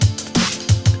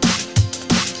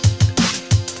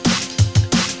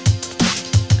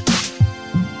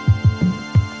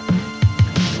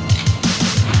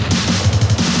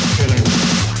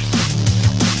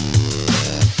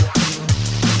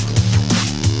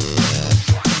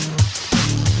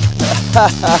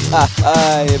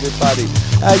Hi everybody,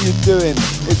 how you doing?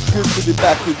 It's good to be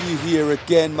back with you here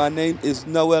again. My name is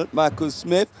Noel Michael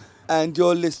Smith and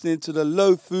you're listening to the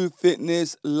Low Food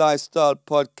Fitness Lifestyle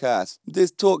Podcast. This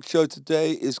talk show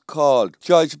today is called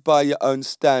Judge by Your Own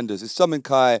Standards. It's something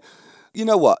you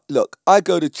know what? Look, I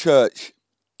go to church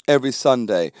every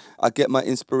Sunday. I get my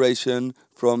inspiration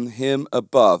from Him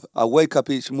above. I wake up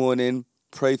each morning,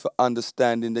 pray for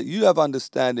understanding, that you have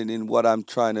understanding in what I'm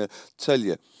trying to tell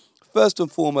you. First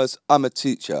and foremost, I'm a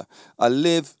teacher. I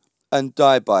live and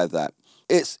die by that.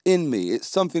 It's in me. It's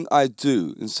something I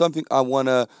do and something I want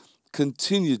to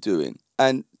continue doing.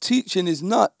 And teaching is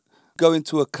not going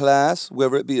to a class,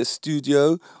 whether it be a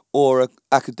studio or an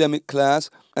academic class,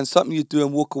 and something you do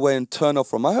and walk away and turn off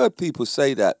from. I heard people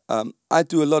say that. I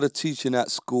do a lot of teaching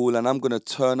at school and I'm going to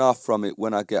turn off from it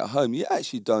when I get home. You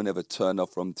actually don't ever turn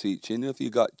off from teaching. If you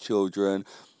got children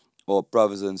or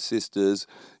brothers and sisters,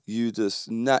 you just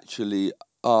naturally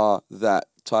are that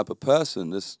type of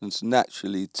person. That's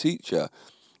naturally teacher.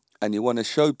 And you want to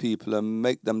show people and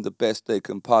make them the best they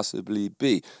can possibly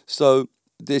be. So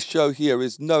this show here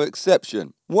is no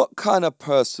exception. What kind of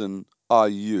person are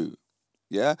you?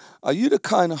 Yeah? Are you the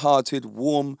kind-hearted,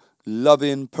 warm,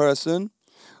 loving person?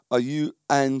 Are you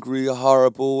angry,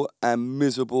 horrible, and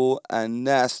miserable and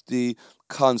nasty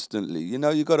constantly? You know,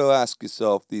 you got to ask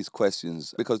yourself these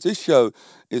questions because this show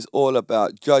is all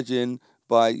about judging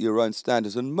by your own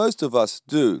standards, and most of us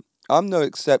do. I'm no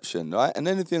exception, right? And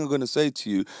anything I'm going to say to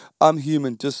you, I'm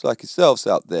human just like yourselves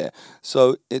out there.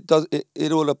 So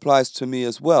it all applies to me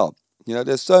as well. You know,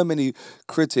 there's so many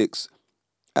critics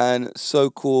and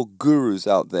so-called gurus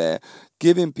out there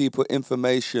giving people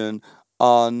information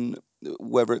on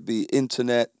whether it be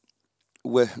internet,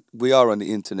 where we are on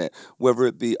the internet, whether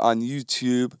it be on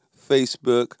YouTube,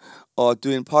 Facebook, or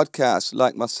doing podcasts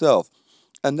like myself.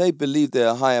 And they believe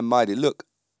they're high and mighty. Look,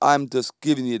 I'm just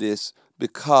giving you this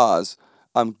because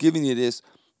I'm giving you this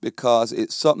because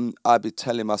it's something I'd be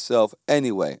telling myself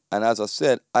anyway. And as I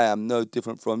said, I am no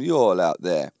different from you all out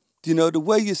there. Do you know, the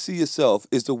way you see yourself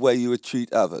is the way you would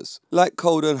treat others. Like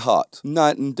cold and hot,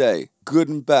 night and day, good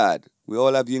and bad. We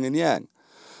all have yin and yang.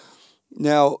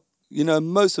 Now, you know,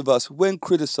 most of us, when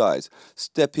criticized,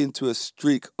 step into a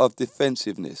streak of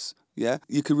defensiveness. Yeah,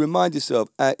 you can remind yourself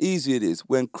how easy it is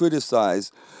when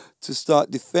criticized to start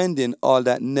defending all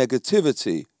that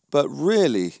negativity. But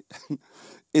really,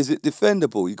 is it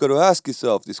defendable? You've got to ask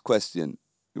yourself this question,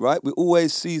 right? We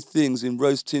always see things in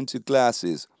rose-tinted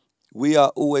glasses. We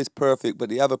are always perfect, but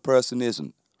the other person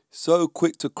isn't. So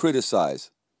quick to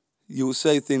criticize. You will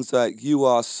say things like, you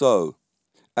are so,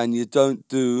 and you don't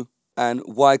do, and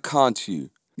why can't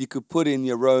you? You could put in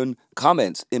your own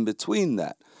comments in between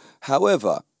that.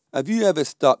 However, have you ever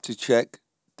stopped to check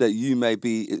that you may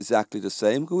be exactly the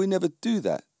same? Because we never do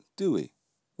that, do we?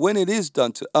 When it is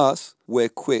done to us, we're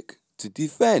quick to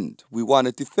defend. We want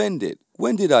to defend it.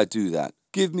 When did I do that?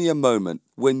 Give me a moment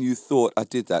when you thought I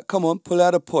did that. Come on, pull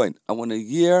out a point. I want a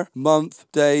year, month,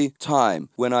 day, time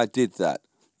when I did that.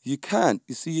 You can't.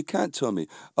 You see, you can't tell me,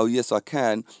 oh, yes, I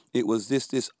can. It was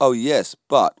this. Oh, yes,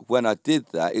 but when I did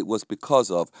that, it was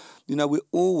because of. You know, we're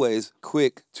always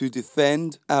quick to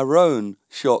defend our own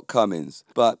shortcomings,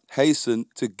 but hasten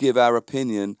to give our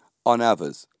opinion on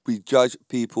others. We judge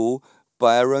people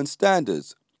by our own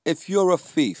standards. If you're a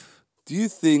thief, do you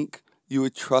think you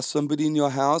would trust somebody in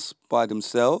your house by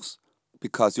themselves?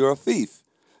 Because you're a thief.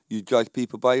 You judge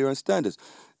people by your own standards.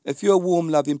 If you're a warm,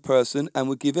 loving person and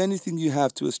would give anything you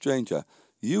have to a stranger,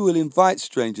 you will invite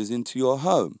strangers into your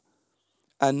home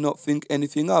and not think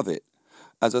anything of it.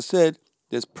 As I said,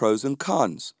 there's pros and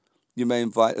cons. You may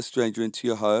invite a stranger into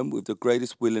your home with the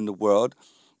greatest will in the world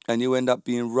and you end up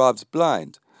being robbed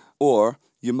blind. Or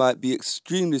you might be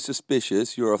extremely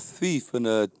suspicious, you're a thief and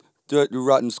a dirty,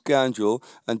 rotten scoundrel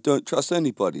and don't trust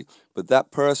anybody. But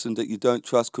that person that you don't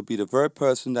trust could be the very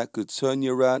person that could turn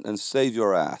you around and save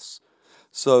your ass.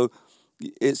 So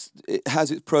it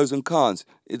has its pros and cons.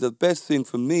 The best thing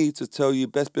for me to tell you,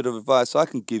 best bit of advice I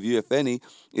can give you, if any,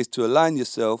 is to align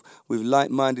yourself with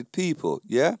like-minded people,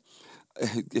 yeah?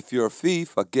 If you're a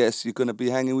thief, I guess you're going to be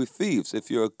hanging with thieves.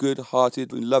 If you're a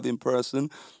good-hearted, loving person,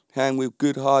 hang with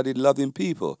good-hearted, loving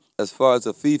people. As far as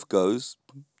a thief goes,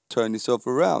 turn yourself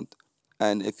around.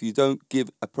 And if you don't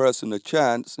give a person a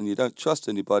chance and you don't trust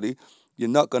anybody, you're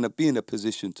not going to be in a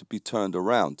position to be turned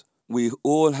around. We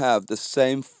all have the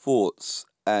same thoughts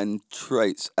and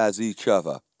traits as each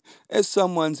other. If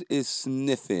someone is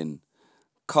sniffing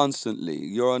constantly,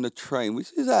 you're on a train,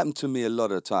 which has happened to me a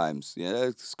lot of times. You know,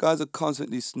 these guys are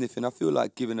constantly sniffing. I feel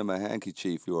like giving them a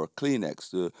handkerchief or a Kleenex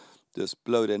to just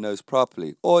blow their nose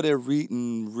properly. Or they're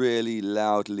eating really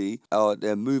loudly, or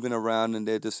they're moving around and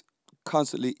they're just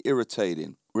constantly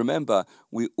irritating. Remember,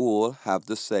 we all have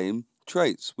the same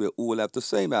traits. We all have the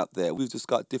same out there. We've just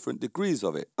got different degrees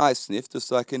of it. I sniff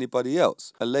just like anybody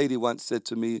else. A lady once said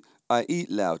to me, I eat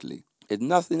loudly. There's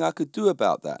nothing I could do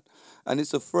about that. And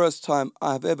it's the first time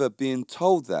I've ever been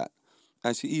told that.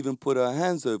 And she even put her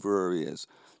hands over her ears.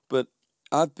 But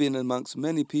I've been amongst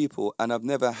many people and I've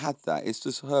never had that. It's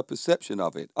just her perception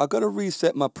of it. I've got to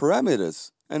reset my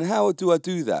parameters. And how do I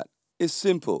do that? It's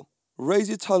simple. Raise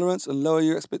your tolerance and lower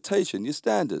your expectation, your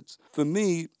standards. For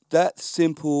me, that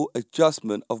simple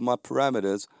adjustment of my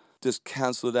parameters just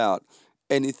cancelled out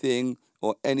anything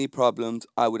or any problems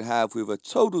I would have with a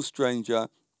total stranger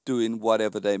doing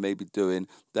whatever they may be doing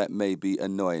that may be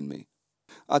annoying me.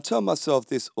 I tell myself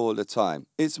this all the time.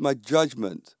 It's my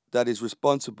judgment that is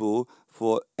responsible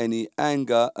for any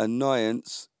anger,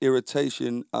 annoyance,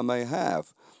 irritation I may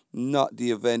have, not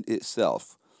the event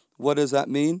itself. What does that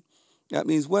mean? That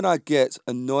means when I get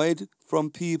annoyed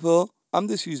from people, I'm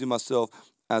just using myself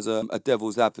as a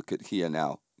devil's advocate here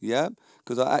now, yeah?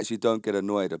 Because I actually don't get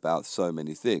annoyed about so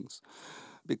many things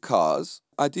because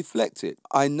I deflect it.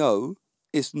 I know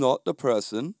it's not the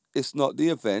person, it's not the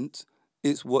event,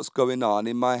 it's what's going on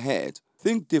in my head.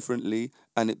 Think differently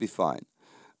and it'd be fine.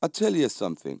 I'll tell you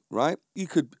something, right? You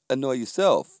could annoy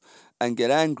yourself and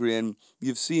get angry, and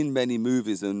you've seen many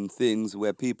movies and things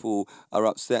where people are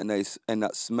upset and they end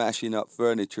up smashing up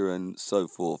furniture and so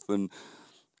forth.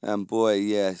 And boy,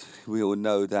 yeah, we all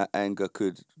know that anger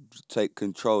could take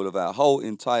control of our whole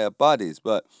entire bodies.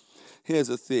 But here's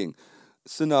the thing.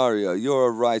 Scenario, you're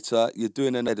a writer, you're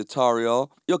doing an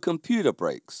editorial, your computer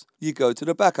breaks. You go to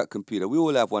the backup computer. We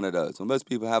all have one of those. And most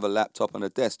people have a laptop and a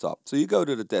desktop. So you go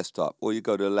to the desktop or you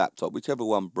go to the laptop, whichever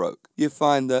one broke. You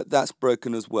find that that's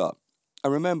broken as well.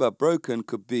 And remember, broken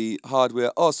could be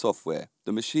hardware or software.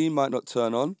 The machine might not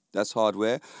turn on, that's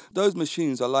hardware. Those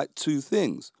machines are like two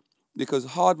things because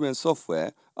hardware and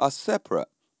software are separate.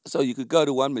 So you could go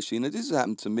to one machine, and this has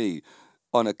happened to me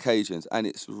on occasions, and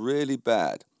it's really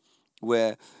bad,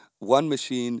 where one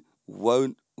machine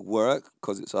won't work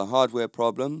because it's a hardware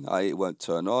problem, i.e. it won't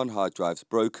turn on, hard drive's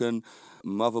broken,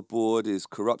 motherboard is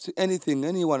corrupted, anything,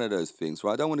 any one of those things,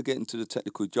 right? I don't want to get into the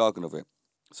technical jargon of it.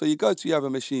 So you go to your other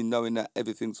machine knowing that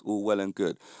everything's all well and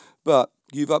good, but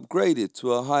you've upgraded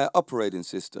to a higher operating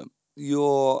system.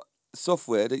 Your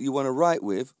software that you want to write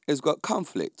with has got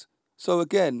conflict. So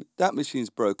again, that machine's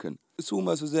broken. It's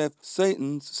almost as if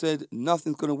Satan said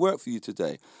nothing's going to work for you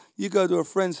today. You go to a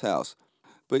friend's house,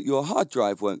 but your hard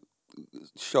drive won't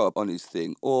show up on his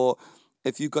thing. Or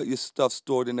if you've got your stuff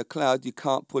stored in the cloud, you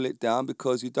can't pull it down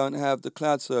because you don't have the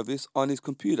cloud service on his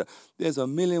computer. There's a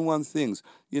million one things.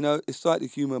 You know, it's like the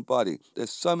human body.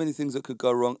 There's so many things that could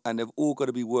go wrong, and they've all got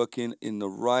to be working in the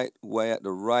right way at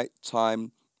the right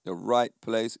time, the right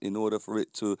place in order for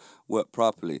it to work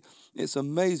properly. It's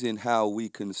amazing how we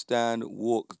can stand,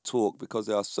 walk, talk, because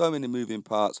there are so many moving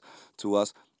parts to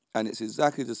us, and it's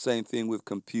exactly the same thing with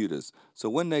computers. So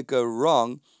when they go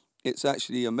wrong, it's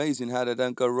actually amazing how they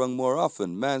don't go wrong more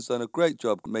often. Man's done a great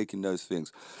job making those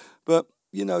things. But,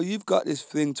 you know, you've got this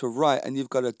thing to write and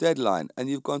you've got a deadline and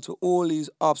you've gone to all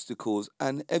these obstacles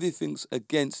and everything's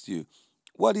against you.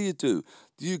 What do? Do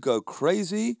you go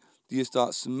crazy? Do you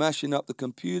start smashing up the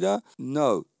computer?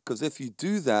 No, because if you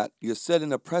do that, you're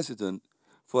setting a precedent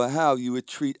for how you would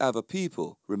treat other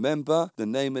people. Remember the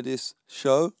name of this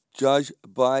show? Judge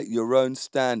by your own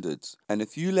standards. And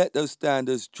if you let those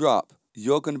standards drop,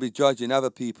 you're going to be judging other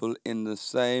people in the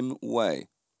same way.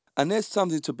 And there's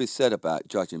something to be said about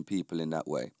judging people in that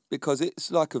way, because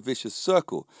it's like a vicious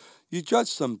circle. You judge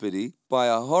somebody by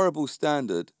a horrible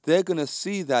standard, they're going to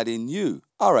see that in you.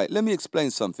 All right, let me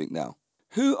explain something now.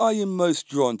 Who are you most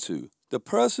drawn to? The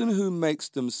person who makes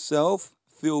themselves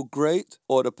feel great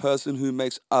or the person who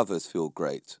makes others feel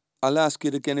great? I'll ask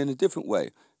it again in a different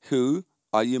way. Who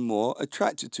are you more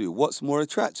attracted to? What's more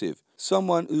attractive?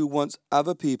 Someone who wants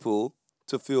other people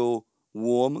to feel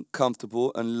warm,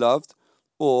 comfortable, and loved,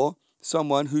 or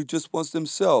someone who just wants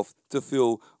themselves to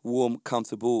feel warm,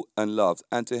 comfortable, and loved,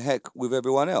 and to heck with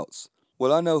everyone else?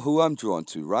 Well, I know who I'm drawn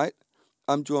to, right?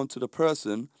 I'm drawn to the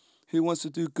person who wants to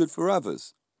do good for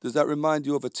others. Does that remind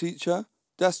you of a teacher?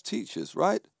 That's teachers,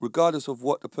 right? Regardless of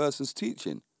what the person's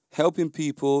teaching. Helping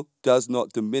people does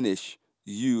not diminish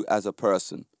you as a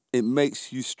person. It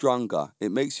makes you stronger.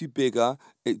 It makes you bigger.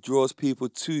 It draws people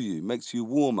to you, makes you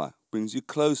warmer, brings you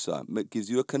closer, gives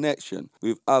you a connection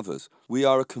with others. We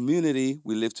are a community.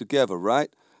 We live together, right?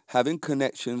 Having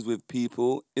connections with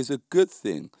people is a good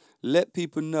thing. Let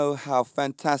people know how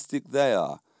fantastic they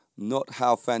are, not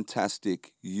how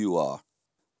fantastic you are.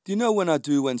 Do you know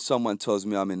when someone tells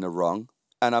me I'm in the wrong,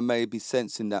 and I may be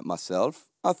sensing that myself?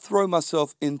 I throw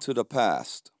myself into the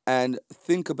past and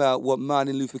think about what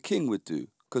Martin Luther King would do,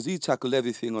 because he tackled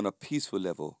everything on a peaceful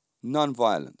level,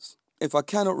 non-violence. If I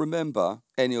cannot remember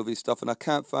any of his stuff and I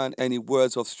can't find any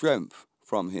words of strength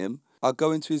from him, I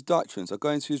go into his doctrines, I go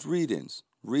into his readings,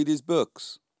 read his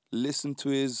books, listen to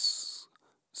his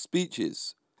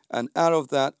speeches, and out of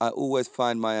that, I always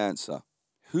find my answer.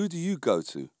 Who do you go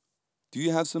to? Do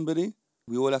you have somebody?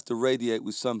 We all have to radiate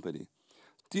with somebody.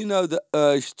 Do you know the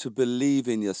urge to believe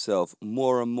in yourself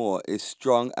more and more is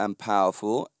strong and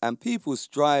powerful, and people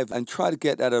strive and try to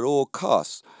get that at all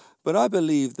costs? But I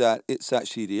believe that it's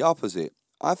actually the opposite.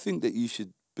 I think that you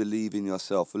should believe in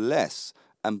yourself less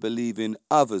and believe in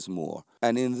others more.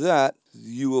 And in that,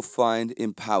 you will find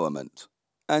empowerment.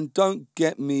 And don't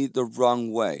get me the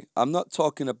wrong way. I'm not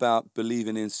talking about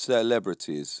believing in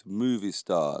celebrities, movie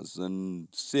stars, and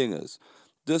singers.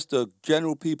 Just the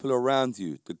general people around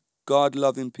you, the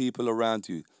God-loving people around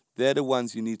you. They're the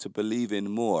ones you need to believe in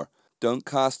more. Don't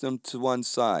cast them to one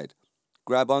side.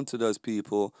 Grab onto those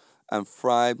people and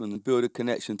thrive and build a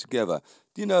connection together.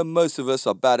 Do you know most of us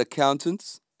are bad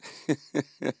accountants?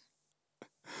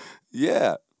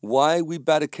 Yeah. Why are we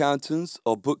bad accountants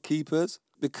or bookkeepers?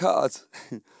 Because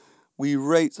we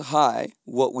rate high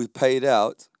what we paid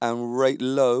out and rate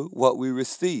low what we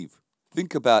receive.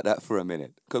 Think about that for a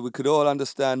minute, because we could all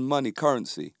understand money,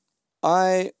 currency.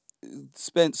 I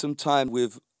spent some time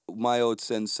with my old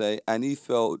sensei, and he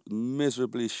felt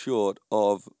miserably short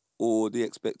of all the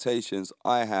expectations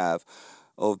I have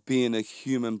of being a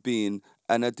human being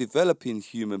and a developing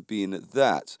human being at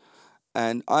that.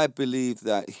 And I believe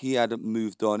that he hadn't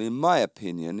moved on, in my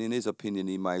opinion. In his opinion,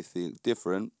 he might think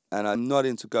different. And I'm not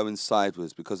into going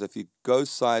sideways, because if you go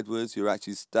sideways, you're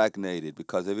actually stagnated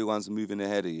because everyone's moving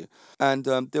ahead of you. And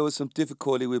there was some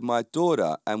difficulty with my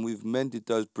daughter, and we've mended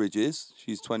those bridges.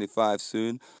 She's 25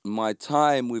 soon. My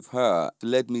time with her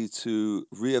led me to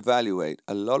reevaluate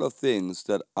a lot of things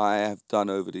that I have done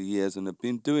over the years and have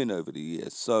been doing over the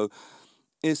years. So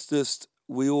it's just,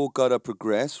 we all got to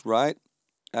progress, right?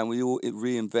 And we all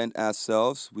reinvent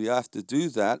ourselves. We have to do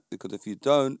that, because if you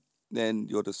don't, then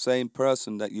you're the same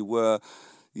person that you were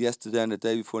yesterday and the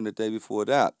day before and the day before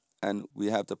that. And we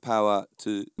have the power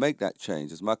to make that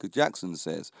change, as Michael Jackson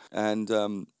says. And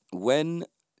when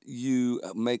you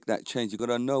make that change, you've got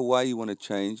to know why you want to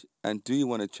change, and do you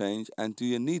want to change, and do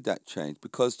you need that change?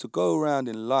 Because to go around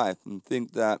in life and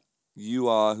think that you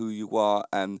are who you are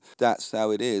and that's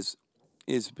how it is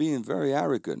being very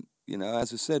arrogant. You know,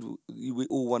 as I said, we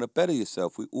all want to better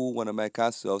yourself. We all want to make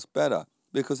ourselves better.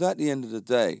 Because at the end of the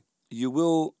day, you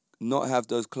will not have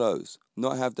those clothes,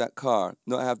 not have that car,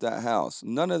 not have that house.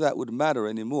 None of that would matter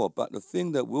anymore. But the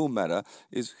thing that will matter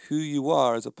is who you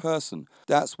are as a person.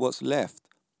 That's what's left.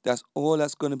 That's all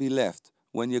that's going to be left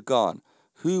when you're gone.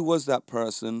 Who was that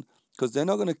person? Because they're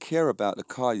not going to care about the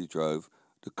car you drove,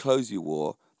 the clothes you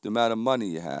wore, the amount of money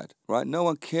you had, right? No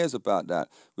one cares about that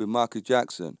with Michael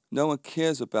Jackson. No one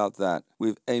cares about that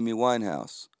with Amy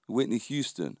Winehouse, Whitney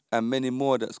Houston, and many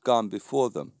more that's gone before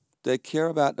them. They care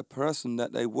about the person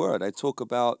that they were. They talk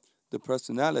about the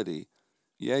personality.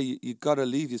 Yeah, you got to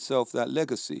leave yourself that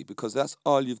legacy, because that's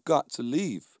all you've got to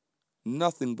leave.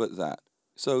 Nothing but that.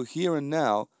 So here and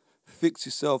now, fix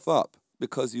yourself up,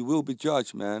 because you will be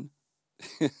judged, man.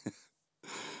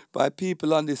 By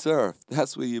people on this earth.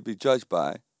 That's where you'll be judged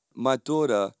by. My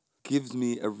daughter gives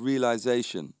me a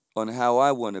realization on how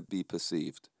I want to be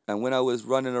perceived. And when I was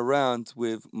running around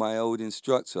with my old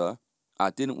instructor,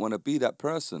 I didn't want to be that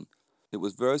person. It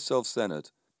was very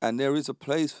self-centered. And there is a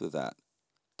place for that.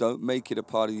 Don't make it a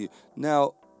part of you.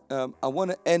 Now, I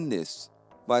want to end this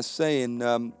by saying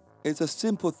it's a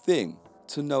simple thing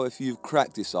to know if you've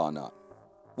cracked this or not.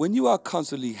 When you are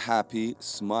constantly happy,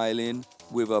 smiling,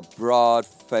 with a broad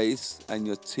face, and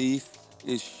your teeth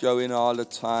is showing all the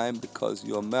time because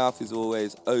your mouth is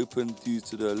always open due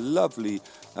to the lovely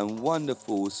and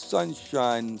wonderful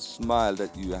sunshine smile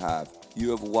that you have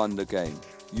won the game.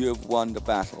 You have won the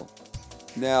battle.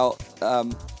 Now,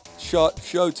 short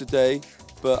show today,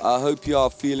 but I hope you are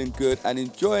feeling good and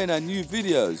enjoying our new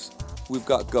videos we've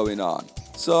got going on.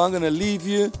 So I'm going to leave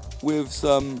you with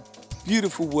some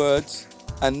beautiful words,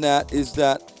 and that is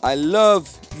that I love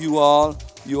you all.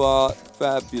 You are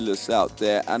fabulous out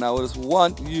there, and I just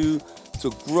want you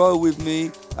to grow with me.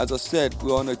 As I said,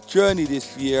 we're on a journey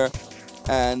this year,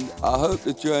 and I hope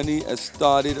the journey has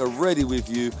started already with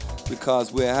you,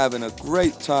 because we're having a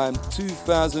great time.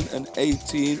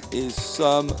 2018 is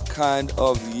some kind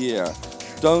of year.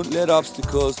 Don't let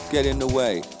obstacles get in the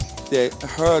way. They're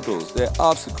hurdles, they're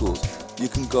obstacles. You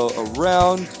can go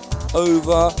around,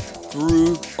 over,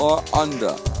 through, or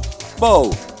under.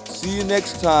 Bo, see you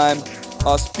next time.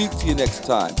 I'll speak to you next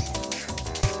time.